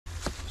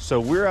So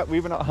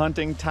we've been out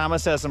hunting.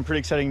 Thomas has some pretty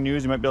exciting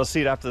news. You might be able to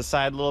see it off to the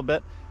side a little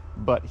bit,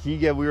 but we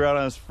were out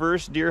on his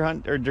first deer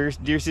hunt, or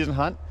deer season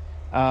hunt.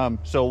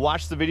 So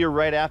watch the video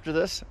right after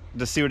this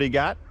to see what he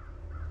got.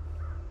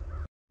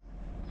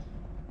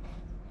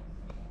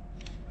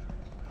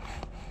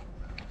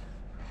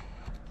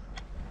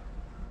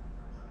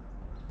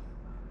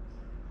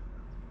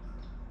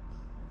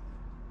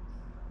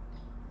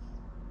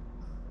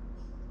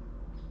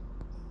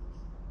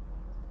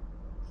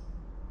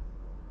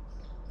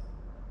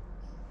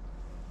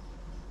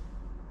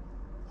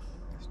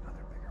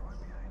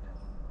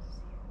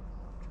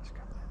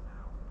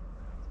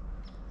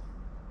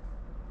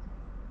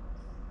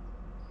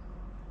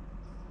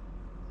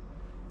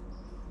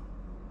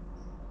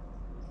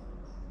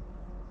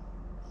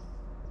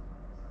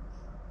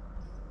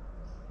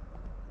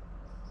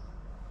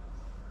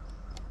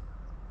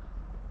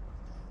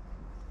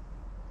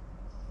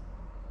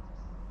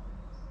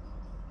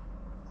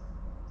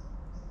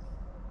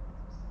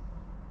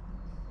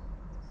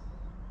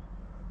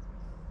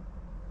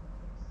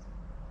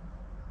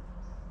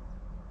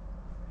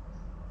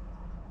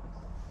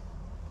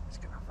 He's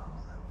gonna follow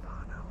that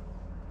fawn out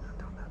and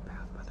down that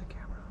path by the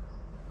camera.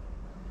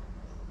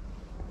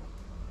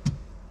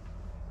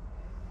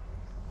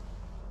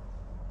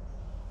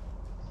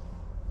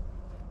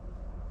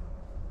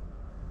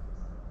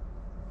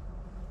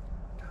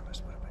 Thomas,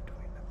 put it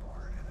between the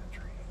board and a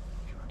tree.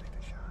 If you want to take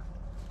the shot,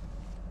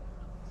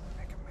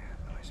 make a mad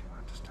noise. You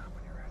want to stop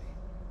when you're ready.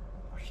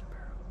 Push the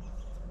barrel.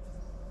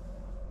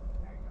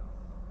 There you go.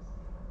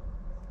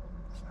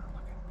 It's not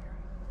looking very.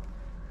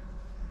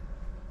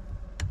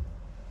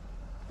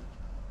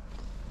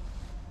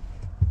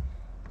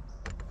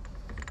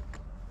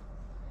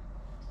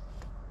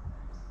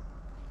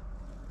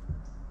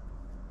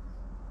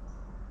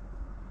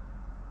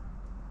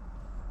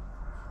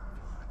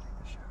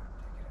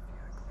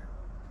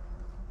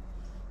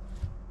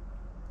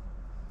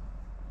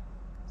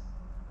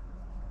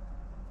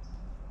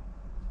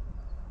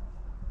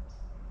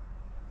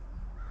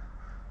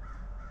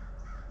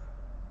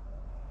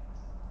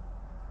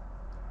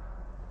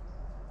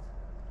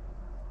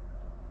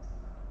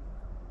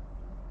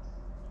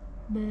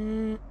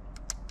 Bleh.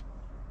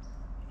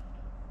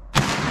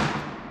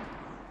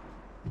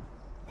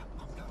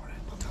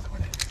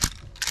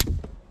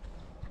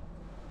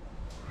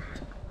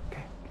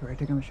 Okay, get ready to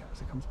take him a shot as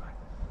it comes by.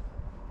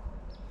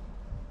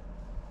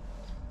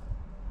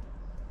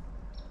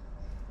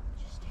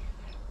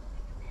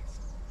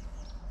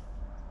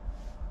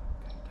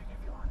 Okay, take it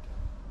if you want.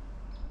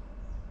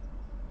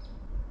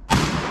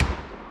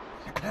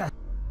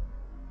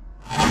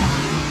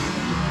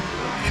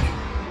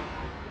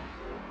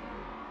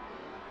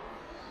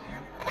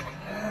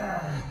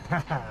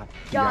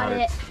 Got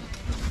it.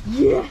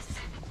 Yes.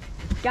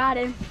 Got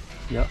him.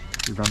 Yep,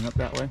 you run up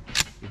that way.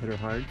 You hit her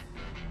hard.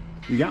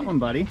 You got one,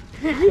 buddy.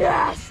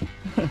 Yes.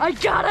 I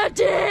got a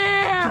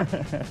deer.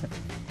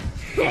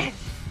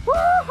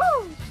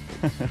 Woohoo!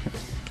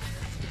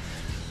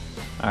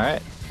 All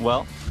right,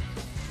 well,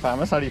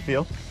 Thomas, how do you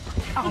feel?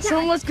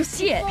 Awesome. Let's go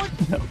see it.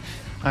 All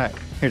right,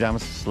 here,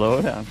 Thomas,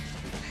 slow down.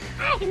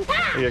 I can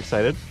talk. Are you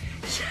excited?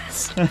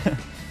 Yes.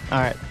 All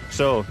right,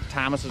 so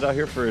Thomas is out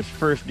here for his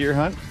first deer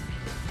hunt.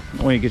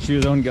 When he gets you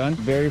his own gun,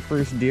 very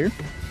first deer.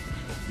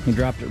 He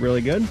dropped it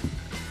really good.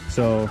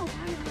 So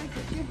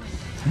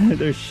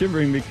they're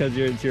shivering because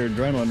it's your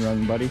adrenaline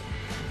run, buddy.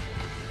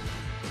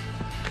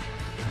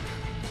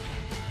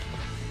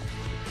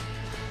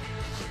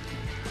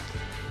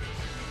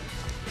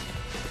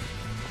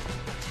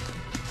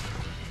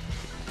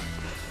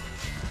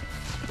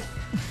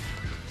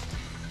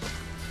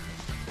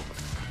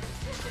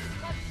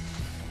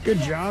 Good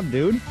job,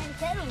 dude.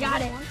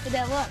 Got it. Did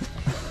that look?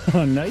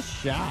 Oh, nice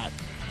shot.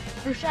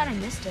 First shot I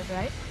missed it,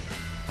 right?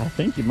 I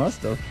think you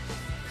must have.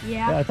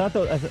 Yeah. Yeah, I thought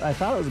it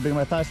was a big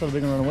one. I thought I saw the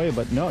big one run away,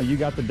 but no, you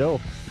got the doe.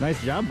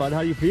 Nice job, bud.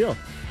 How do you feel?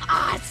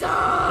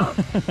 Awesome!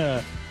 It's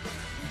a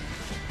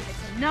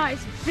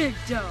nice big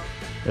doe.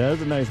 That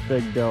was a nice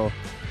big doe.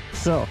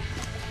 So,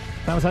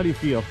 Thomas, how do you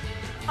feel?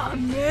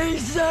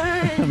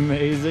 Amazing!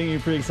 Amazing. You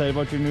pretty excited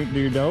about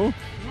your doe?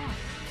 Yeah.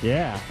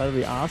 Yeah, that'd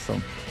be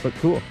awesome. But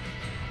cool.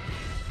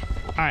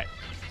 All right.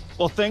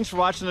 Well, thanks for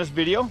watching this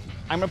video.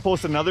 I'm gonna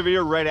post another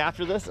video right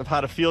after this of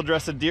how to field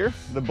dress a deer.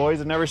 The boys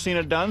have never seen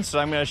it done, so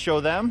I'm gonna show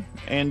them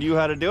and you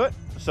how to do it.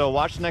 So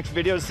watch the next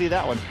video to see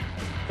that one.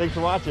 Thanks for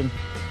watching.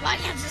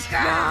 Like and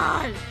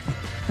subscribe!